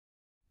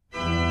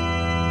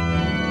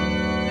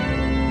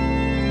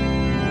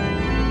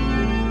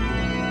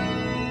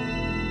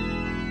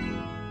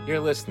You're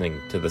listening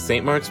to the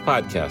St. Mark's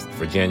Podcast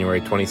for January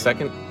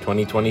 22nd,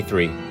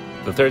 2023,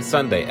 the third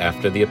Sunday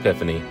after the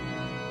Epiphany.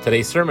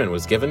 Today's sermon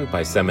was given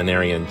by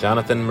seminarian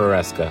Jonathan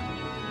Maresca.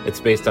 It's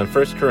based on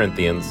 1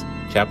 Corinthians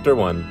chapter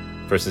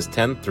 1, verses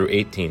 10 through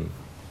 18.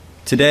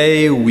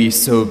 Today we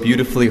so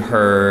beautifully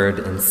heard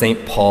in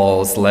St.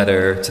 Paul's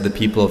letter to the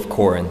people of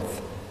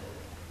Corinth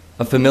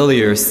a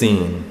familiar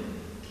scene.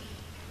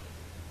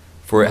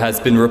 For it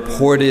has been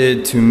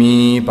reported to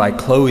me by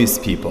Chloe's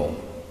people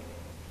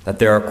that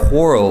there are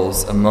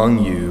quarrels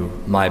among you,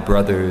 my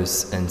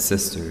brothers and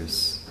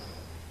sisters.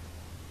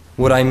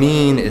 What I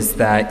mean is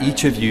that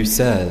each of you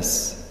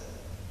says,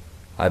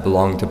 I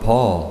belong to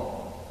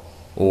Paul,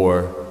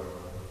 or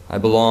I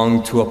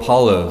belong to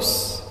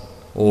Apollos,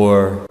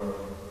 or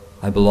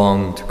I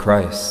belong to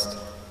Christ.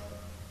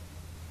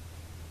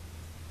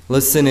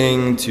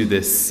 Listening to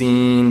this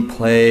scene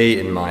play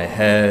in my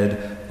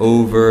head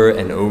over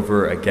and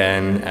over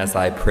again as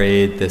I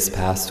prayed this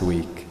past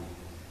week,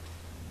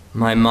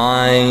 my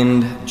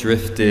mind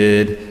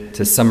drifted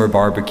to summer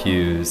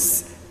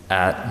barbecues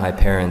at my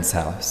parents'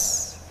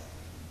 house.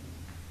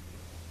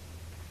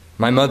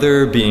 My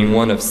mother, being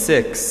one of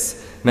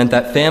 6, meant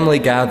that family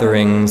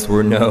gatherings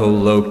were no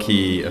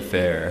low-key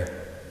affair.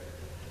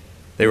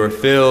 They were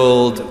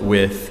filled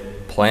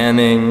with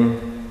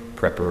planning,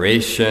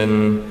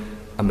 preparation,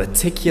 a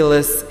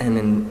meticulous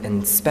and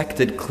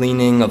inspected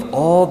cleaning of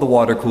all the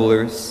water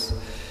coolers,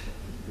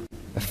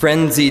 a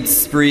frenzied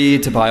spree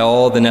to buy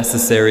all the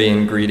necessary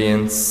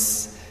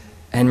ingredients,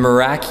 and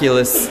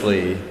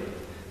miraculously,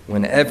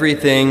 when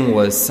everything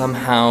was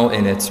somehow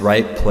in its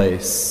right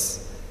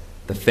place,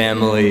 the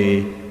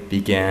family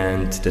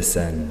began to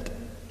descend.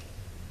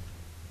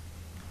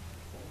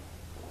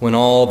 When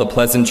all the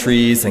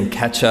pleasantries and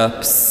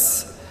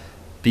catch-ups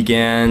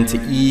began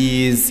to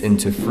ease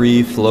into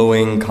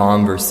free-flowing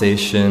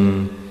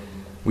conversation,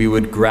 we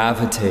would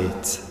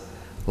gravitate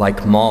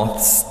like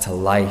moths to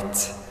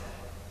light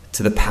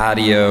to the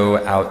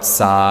patio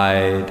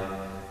outside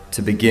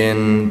to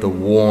begin the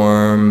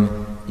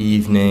warm,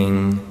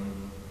 evening,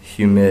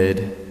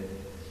 humid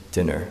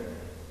dinner.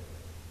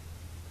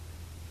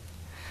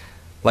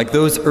 Like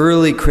those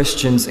early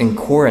Christians in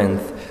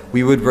Corinth,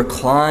 we would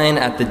recline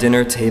at the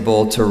dinner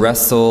table to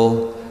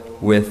wrestle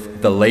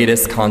with the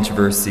latest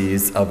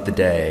controversies of the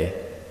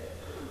day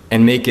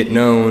and make it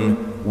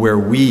known where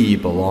we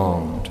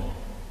belonged.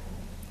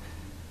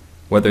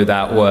 Whether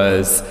that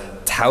was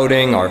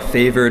touting our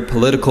favored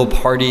political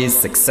party's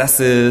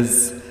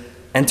successes,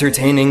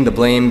 entertaining the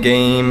blame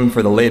game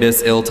for the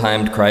latest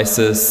ill-timed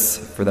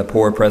crisis for the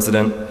poor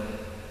president,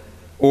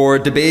 or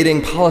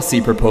debating policy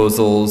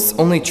proposals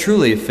only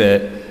truly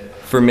fit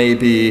for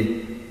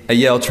maybe a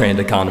Yale-trained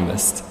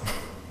economist.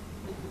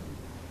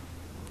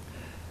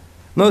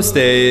 Most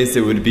days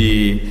it would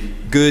be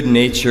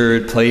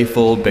good-natured,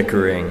 playful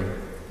bickering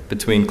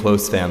between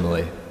close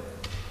family.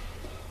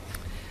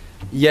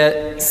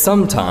 Yet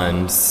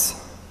sometimes,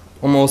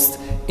 almost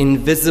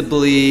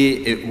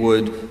invisibly, it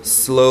would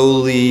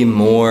slowly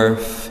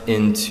morph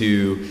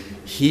into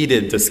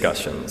heated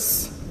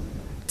discussions,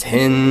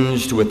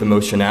 tinged with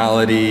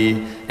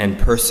emotionality and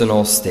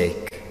personal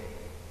stake,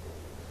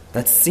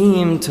 that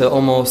seemed to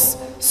almost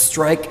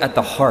strike at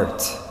the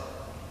heart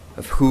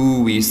of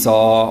who we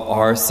saw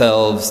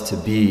ourselves to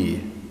be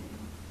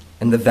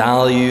and the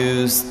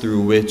values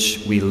through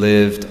which we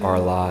lived our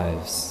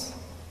lives.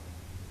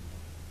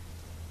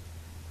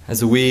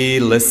 As we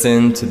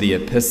listen to the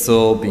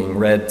epistle being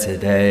read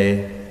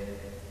today,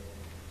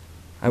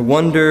 I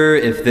wonder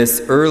if this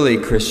early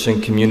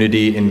Christian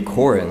community in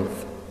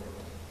Corinth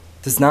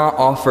does not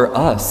offer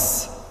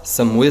us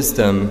some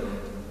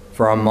wisdom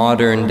for our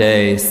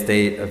modern-day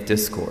state of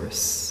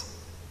discourse.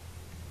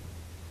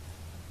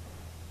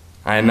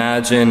 I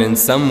imagine in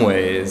some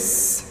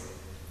ways,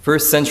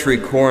 first-century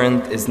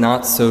Corinth is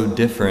not so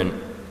different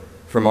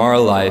from our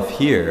life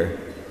here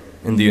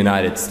in the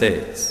United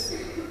States.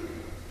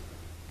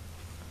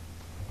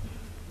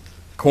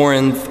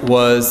 Corinth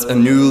was a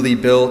newly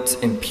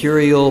built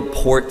imperial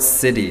port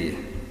city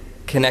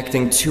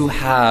connecting two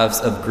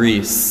halves of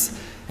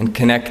Greece and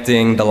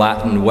connecting the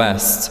Latin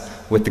West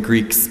with the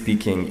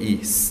Greek-speaking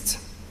East.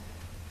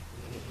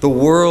 The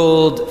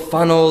world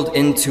funneled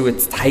into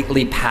its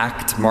tightly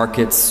packed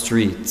market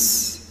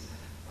streets.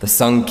 The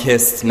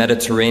sun-kissed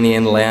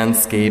Mediterranean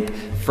landscape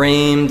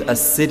framed a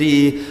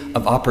city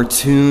of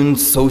opportune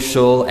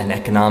social and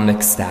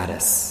economic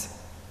status.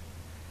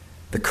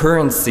 The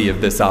currency of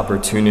this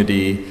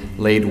opportunity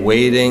laid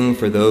waiting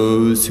for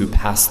those who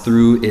passed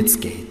through its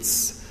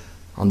gates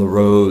on the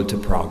road to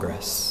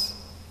progress.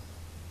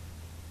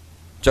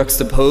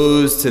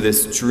 Juxtaposed to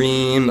this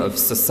dream of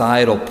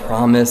societal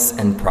promise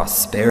and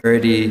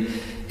prosperity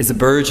is a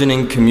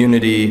burgeoning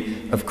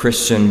community of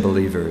Christian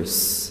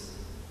believers.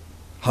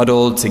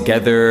 Huddled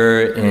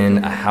together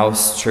in a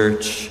house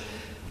church,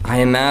 I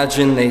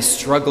imagine they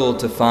struggle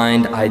to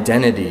find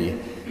identity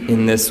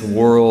in this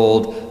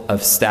world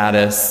of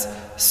status,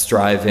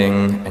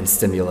 striving, and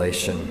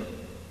stimulation.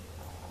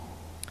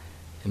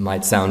 It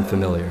might sound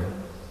familiar.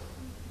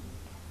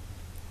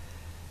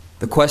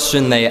 The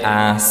question they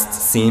asked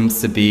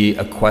seems to be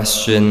a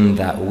question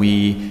that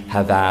we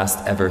have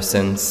asked ever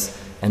since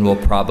and will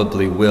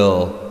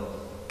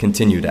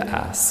continue to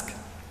ask.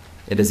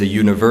 It is a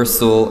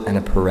universal and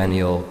a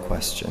perennial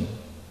question.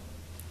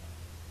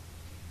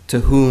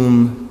 To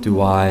whom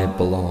do I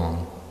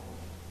belong?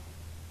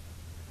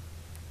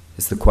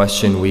 Is the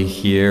question we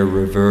hear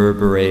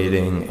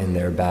reverberating in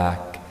their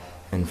back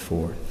and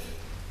forth.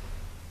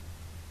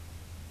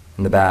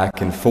 In the back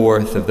and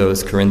forth of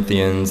those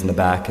Corinthians, in the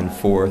back and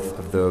forth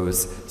of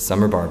those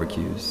summer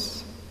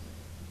barbecues.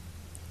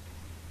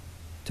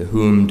 To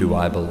whom do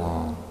I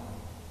belong?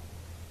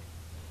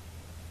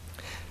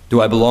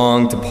 Do I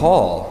belong to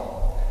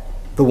Paul,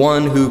 the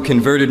one who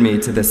converted me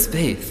to this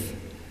faith?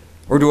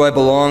 Or do I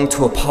belong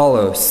to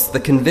Apollos, the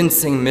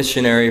convincing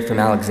missionary from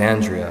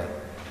Alexandria?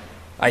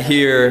 I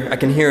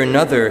can hear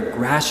another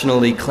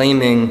rationally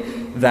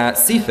claiming that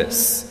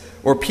Cephas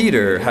or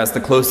Peter has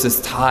the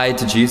closest tie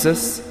to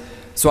Jesus,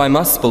 so I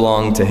must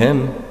belong to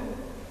him.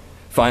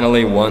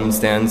 Finally, one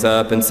stands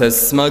up and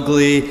says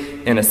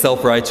smugly in a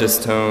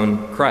self-righteous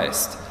tone,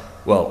 Christ.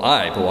 Well,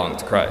 I belong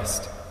to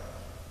Christ.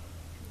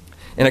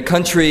 In a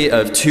country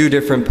of 2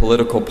 different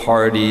political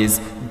parties,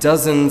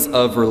 dozens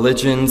of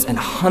religions, and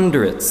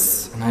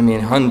hundreds, and I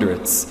mean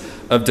hundreds,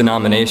 of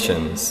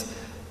denominations,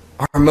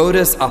 our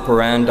modus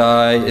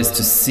operandi is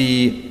to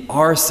see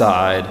our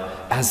side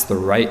as the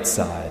right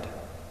side.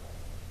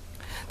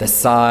 The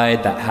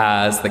side that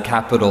has the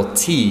capital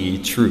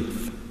T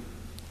truth.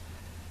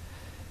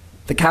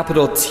 The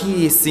capital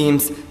T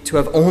seems to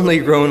have only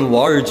grown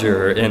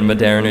larger in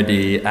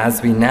modernity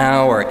as we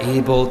now are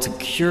able to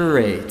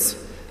curate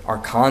our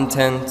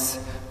content,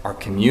 our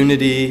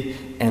community,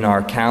 and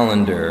our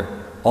calendar,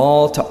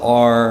 all to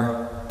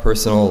our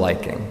personal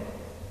liking.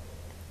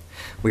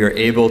 We are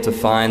able to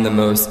find the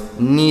most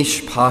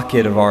niche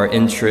pocket of our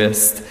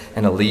interest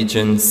and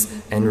allegiance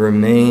and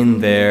remain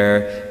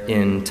there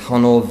in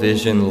tunnel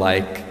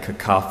vision-like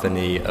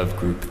cacophony of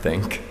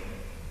groupthink.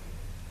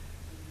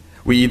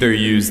 We either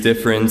use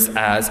difference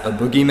as a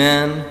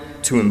boogeyman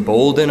to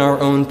embolden our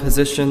own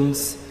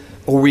positions,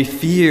 or we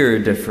fear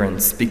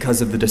difference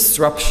because of the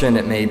disruption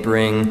it may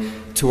bring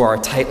to our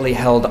tightly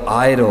held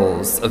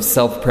idols of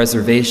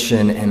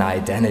self-preservation and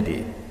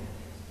identity.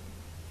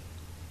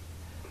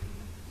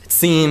 It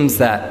seems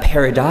that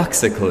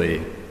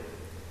paradoxically,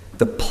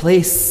 the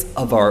place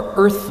of our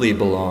earthly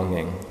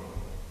belonging,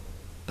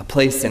 the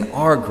place in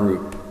our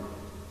group,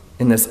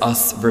 in this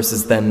us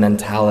versus them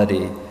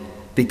mentality,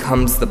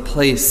 becomes the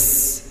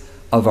place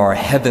of our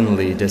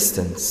heavenly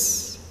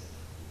distance.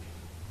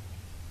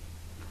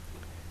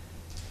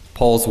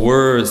 Paul's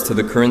words to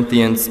the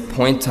Corinthians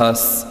point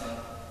us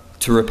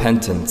to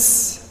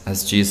repentance,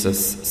 as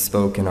Jesus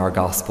spoke in our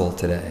gospel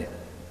today.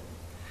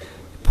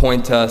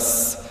 Point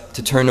us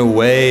to turn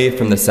away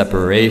from the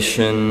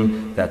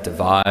separation that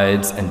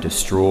divides and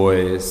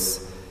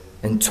destroys,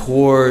 and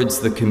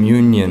towards the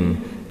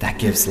communion that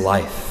gives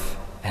life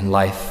and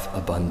life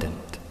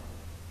abundant.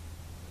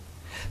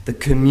 The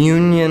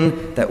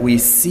communion that we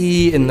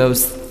see in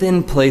those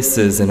thin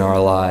places in our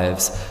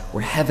lives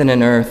where heaven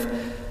and earth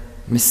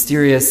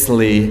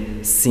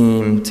mysteriously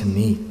seem to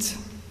meet.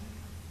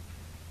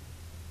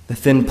 The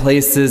thin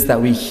places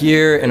that we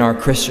hear in our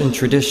Christian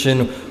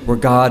tradition where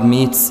God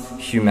meets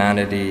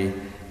humanity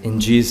in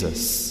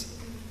Jesus,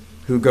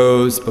 who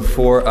goes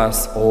before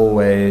us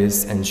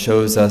always and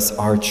shows us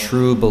our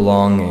true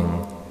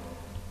belonging.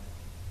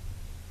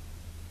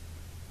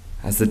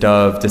 As the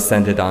dove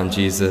descended on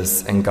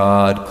Jesus and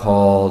God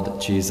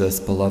called Jesus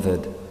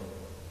beloved,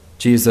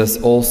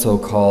 Jesus also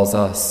calls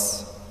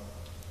us,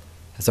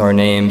 as our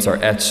names are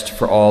etched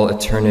for all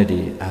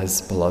eternity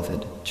as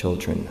beloved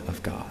children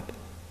of God.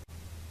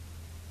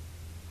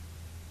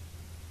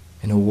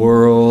 In a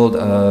world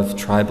of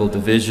tribal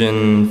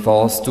division,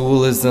 false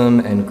dualism,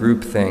 and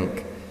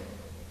groupthink,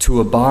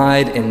 to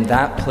abide in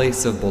that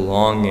place of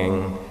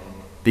belonging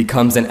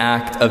becomes an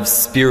act of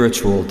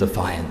spiritual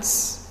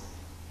defiance.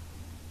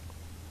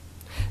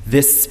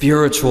 This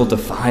spiritual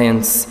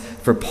defiance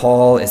for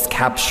Paul is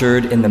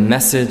captured in the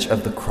message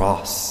of the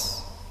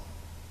cross.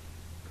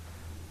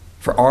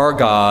 For our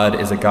God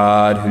is a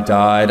God who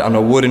died on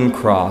a wooden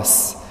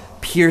cross,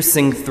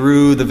 piercing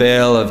through the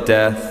veil of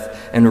death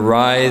and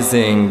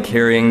rising,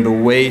 carrying the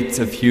weight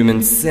of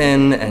human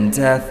sin and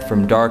death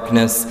from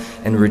darkness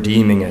and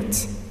redeeming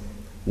it,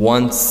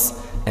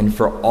 once and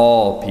for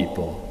all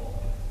people.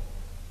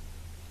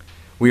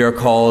 We are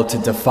called to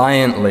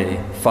defiantly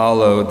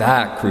follow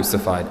that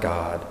crucified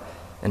God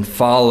and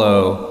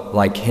follow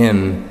like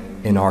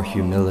him in our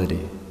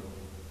humility.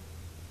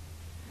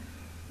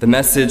 The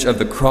message of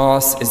the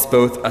cross is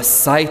both a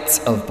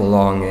site of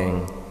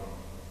belonging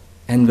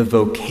and the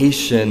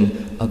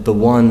vocation of the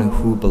one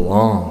who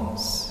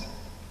belongs.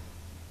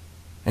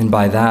 And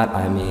by that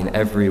I mean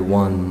every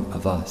one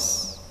of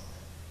us.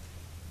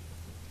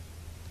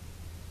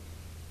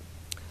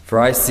 For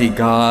I see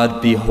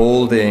God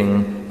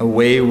beholding a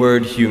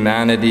wayward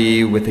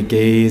humanity with a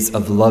gaze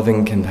of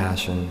loving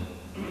compassion.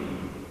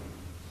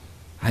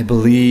 I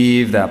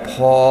believe that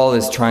Paul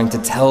is trying to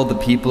tell the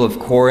people of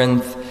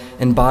Corinth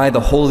and by the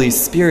Holy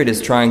Spirit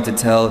is trying to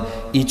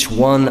tell each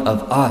one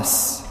of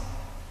us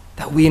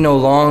that we no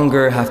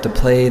longer have to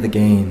play the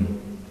game.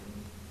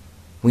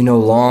 We no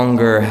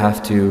longer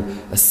have to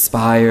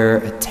aspire,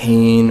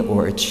 attain,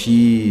 or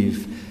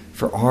achieve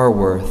for our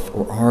worth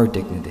or our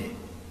dignity.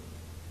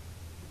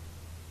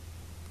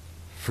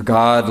 For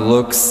God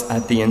looks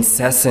at the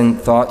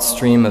incessant thought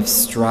stream of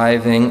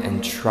striving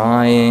and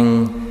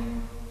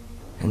trying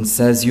and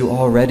says, you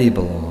already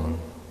belong.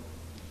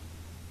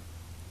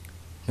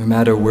 No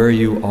matter where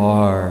you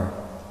are,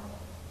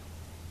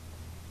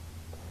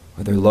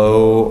 whether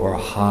low or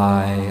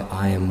high,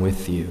 I am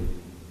with you.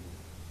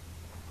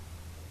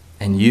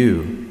 And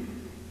you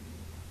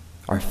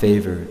are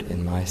favored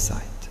in my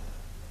sight.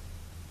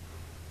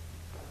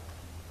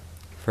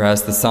 For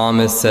as the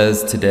psalmist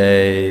says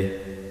today,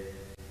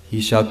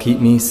 he shall keep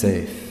me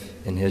safe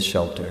in his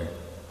shelter.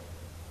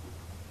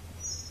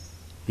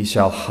 He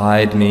shall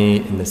hide me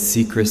in the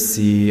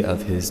secrecy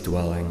of his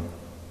dwelling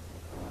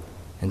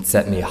and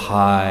set me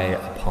high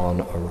upon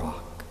a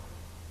rock.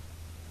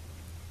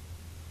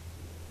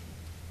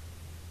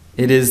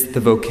 It is the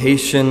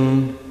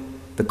vocation,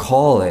 the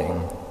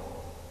calling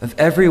of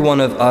every one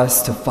of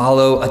us to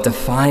follow a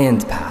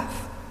defiant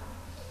path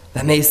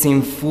that may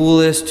seem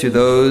foolish to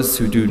those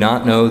who do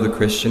not know the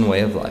Christian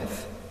way of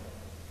life.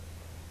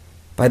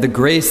 By the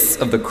grace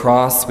of the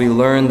cross, we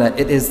learn that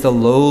it is the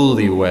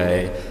lowly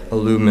way,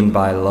 illumined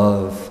by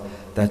love,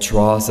 that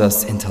draws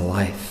us into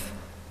life.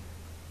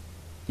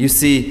 You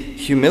see,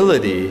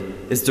 humility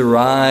is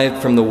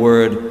derived from the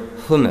word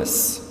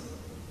humus,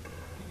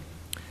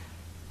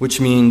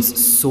 which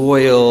means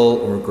soil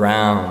or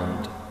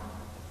ground.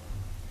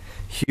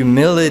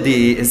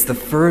 Humility is the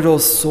fertile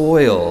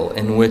soil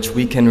in which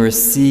we can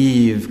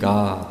receive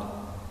God.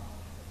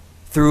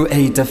 Through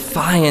a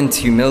defiant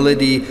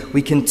humility,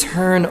 we can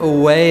turn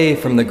away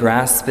from the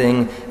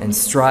grasping and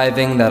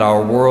striving that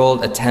our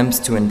world attempts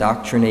to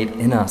indoctrinate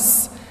in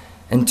us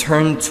and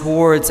turn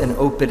towards an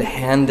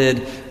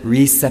open-handed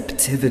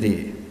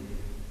receptivity,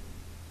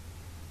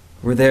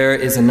 where there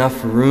is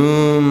enough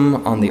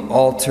room on the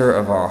altar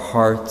of our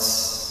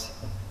hearts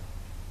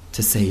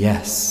to say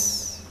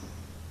yes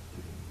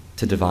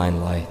to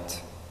divine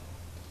light.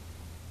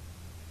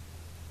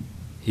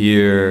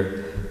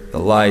 Here, the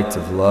light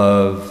of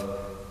love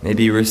may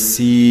be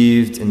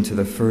received into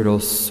the fertile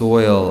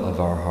soil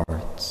of our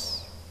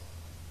hearts,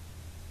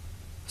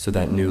 so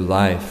that new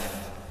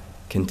life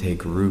can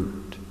take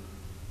root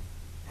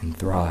and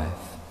thrive.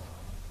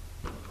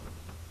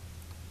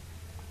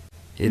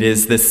 It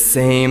is the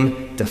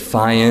same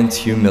defiant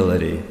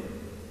humility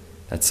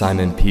that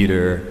Simon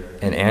Peter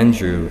and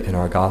Andrew in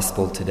our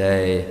gospel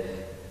today,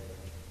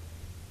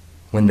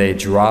 when they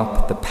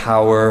drop the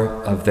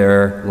power of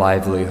their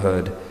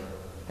livelihood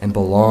and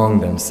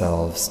belong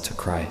themselves to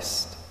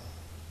Christ.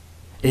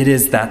 It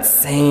is that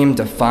same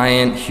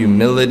defiant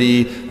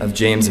humility of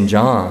James and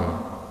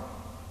John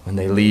when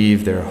they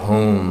leave their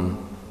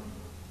home,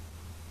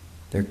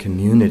 their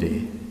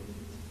community,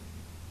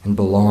 and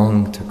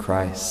belong to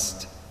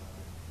Christ.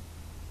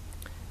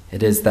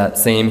 It is that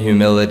same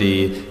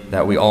humility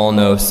that we all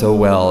know so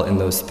well in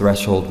those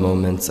threshold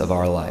moments of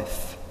our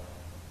life,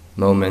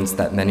 moments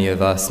that many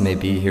of us may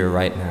be here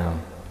right now,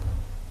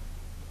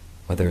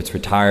 whether it's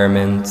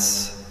retirement,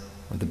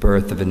 or the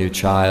birth of a new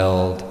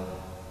child,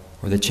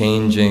 or the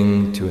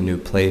changing to a new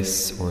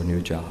place or a new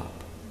job.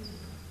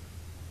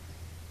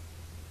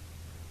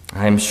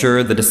 I am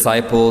sure the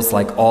disciples,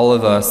 like all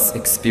of us,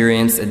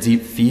 experience a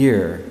deep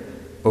fear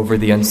over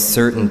the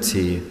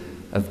uncertainty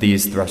of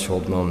these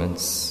threshold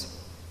moments.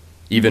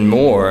 Even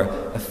more,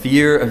 a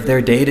fear of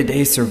their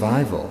day-to-day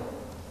survival.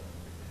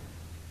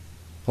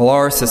 While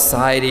our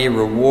society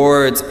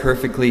rewards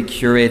perfectly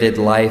curated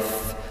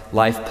life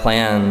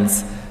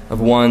plans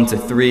of 1 to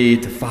 3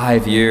 to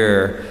 5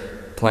 year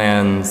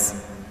plans,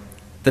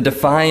 the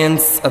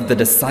defiance of the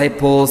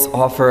disciples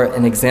offer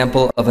an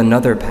example of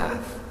another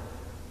path.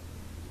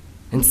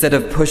 Instead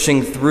of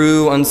pushing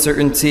through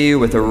uncertainty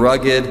with a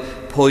rugged,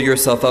 pull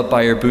yourself up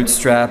by your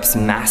bootstraps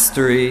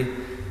mastery,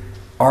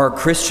 our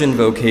Christian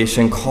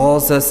vocation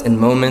calls us in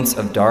moments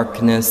of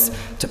darkness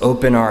to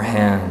open our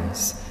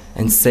hands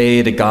and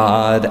say to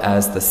God,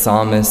 as the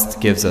psalmist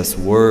gives us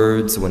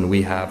words when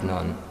we have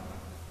none,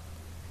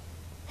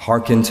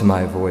 "Hearken to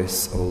my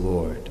voice, O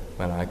Lord,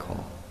 when I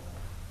call.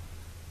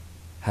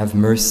 Have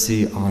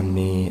mercy on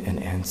me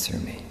and answer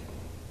me.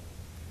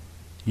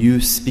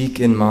 You speak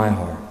in my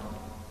heart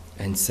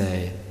and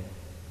say,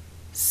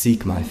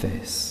 seek my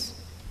face.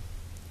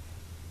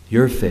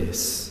 Your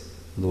face,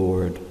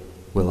 Lord,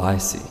 will I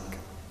seek."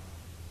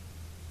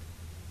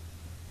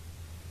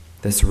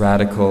 This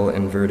radical,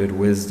 inverted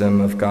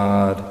wisdom of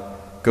God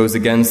goes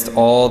against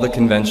all the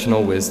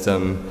conventional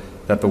wisdom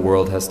that the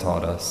world has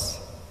taught us.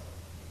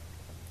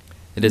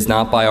 It is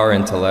not by our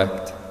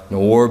intellect,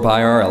 nor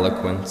by our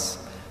eloquence,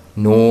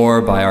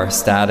 nor by our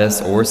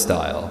status or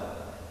style.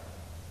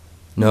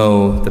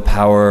 No, the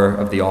power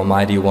of the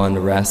Almighty One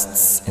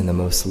rests in the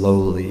most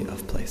lowly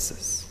of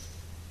places.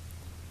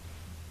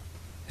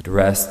 It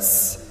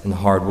rests in the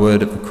hard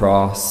wood of the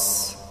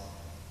cross,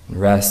 and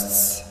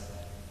rests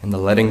and the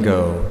letting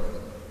go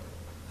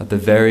of the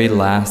very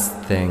last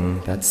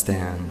thing that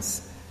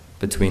stands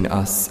between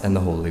us and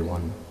the Holy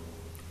One.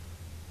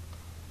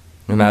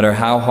 No matter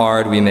how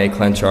hard we may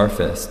clench our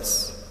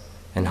fists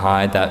and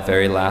hide that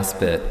very last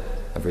bit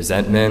of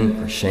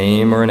resentment or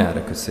shame or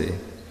inadequacy,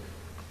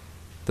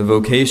 the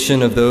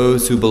vocation of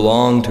those who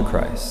belong to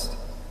Christ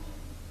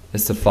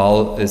is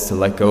to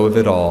let go of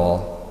it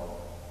all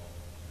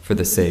for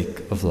the sake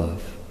of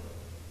love.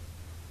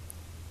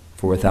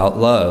 For without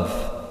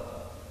love,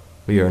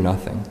 we are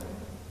nothing.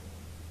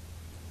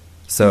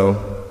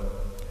 So,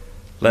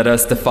 let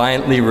us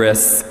defiantly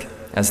risk,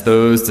 as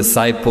those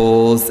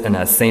disciples and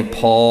as St.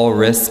 Paul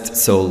risked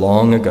so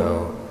long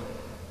ago,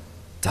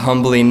 to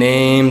humbly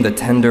name the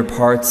tender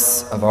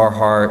parts of our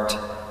heart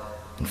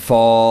and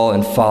fall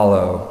and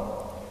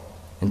follow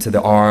into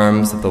the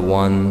arms of the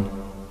one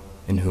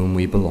in whom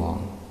we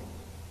belong.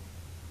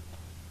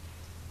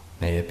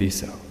 May it be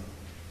so.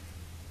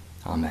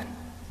 Amen.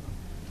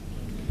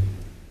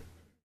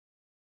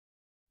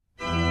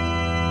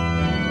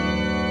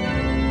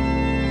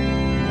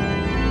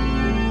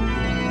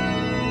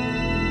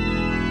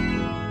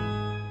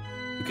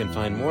 You can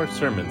find more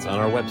sermons on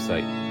our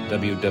website,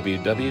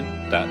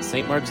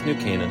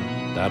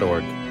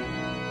 www.stmarksnewcanaan.org.